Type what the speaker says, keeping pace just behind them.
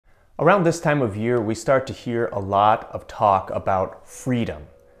Around this time of year, we start to hear a lot of talk about freedom,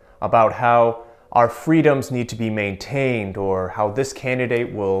 about how our freedoms need to be maintained, or how this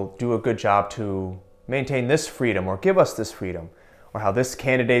candidate will do a good job to maintain this freedom or give us this freedom, or how this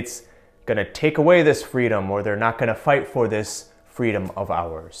candidate's going to take away this freedom, or they're not going to fight for this freedom of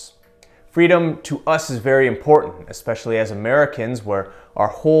ours. Freedom to us is very important, especially as Americans, where our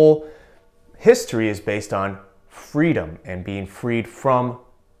whole history is based on freedom and being freed from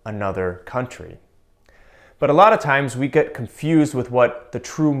another country. But a lot of times we get confused with what the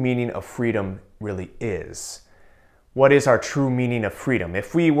true meaning of freedom really is. What is our true meaning of freedom?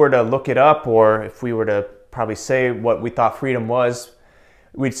 If we were to look it up, or if we were to probably say what we thought freedom was,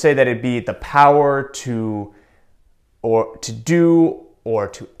 we'd say that it'd be the power to do or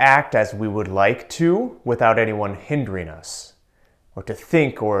to act as we would like to without anyone hindering us, or to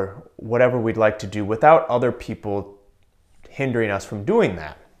think or whatever we'd like to do without other people hindering us from doing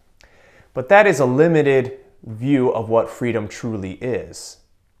that. But that is a limited view of what freedom truly is.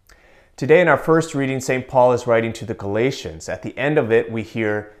 Today in our first reading, St. Paul is writing to the Galatians. At the end of it, we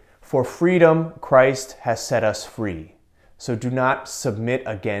hear, "For freedom Christ has set us free. So do not submit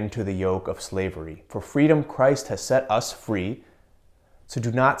again to the yoke of slavery. For freedom Christ has set us free. So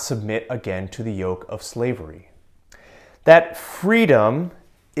do not submit again to the yoke of slavery." That freedom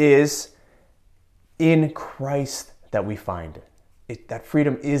is in Christ that we find it. That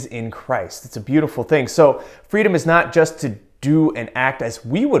freedom is in Christ. It's a beautiful thing. So freedom is not just to do and act as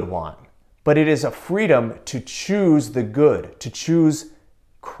we would want, but it is a freedom to choose the good, to choose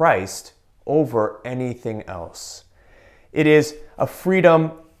Christ over anything else. It is a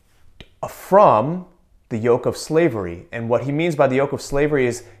freedom from the yoke of slavery. And what he means by the yoke of slavery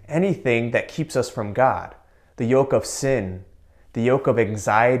is anything that keeps us from God. The yoke of sin, the yoke of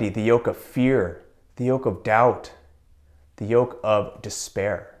anxiety, the yoke of fear, the yoke of doubt, the yoke of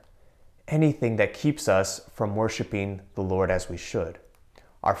despair. Anything that keeps us from worshiping the Lord as we should.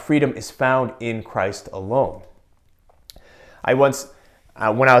 Our freedom is found in Christ alone. I once,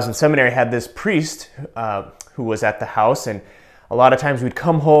 when I was in seminary, had this priest who was at the house, and a lot of times we'd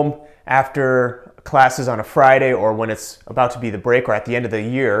come home after classes on a Friday, or when it's about to be the break, or at the end of the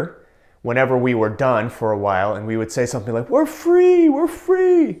year, whenever we were done for a while, and we would say something like, "We're free, we're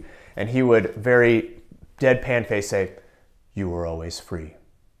free." And he would very deadpan face say, "You were always free.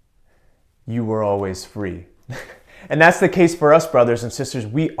 You were always free." And that's the case for us, brothers and sisters.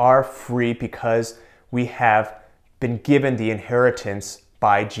 We are free because we have been given the inheritance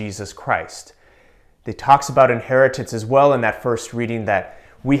by Jesus Christ. It talks about inheritance as well in that first reading, that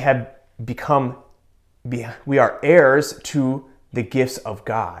we are heirs to the gifts of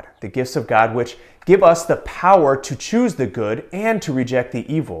God. The gifts of God which give us the power to choose the good and to reject the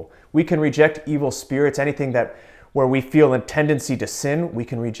evil. We can reject evil spirits, anything where we feel a tendency to sin, we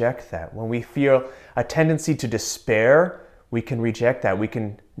can reject that. When we feel a tendency to despair, we can reject that. We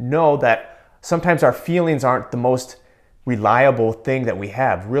can know that sometimes our feelings aren't the most reliable thing that we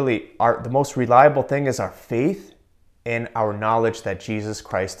have. Really, the most reliable thing is our faith and our knowledge that Jesus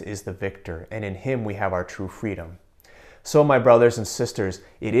Christ is the victor, and in him we have our true freedom. So, my brothers and sisters,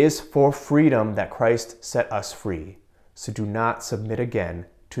 it is for freedom that Christ set us free. So do not submit again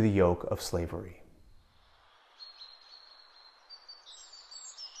to the yoke of slavery.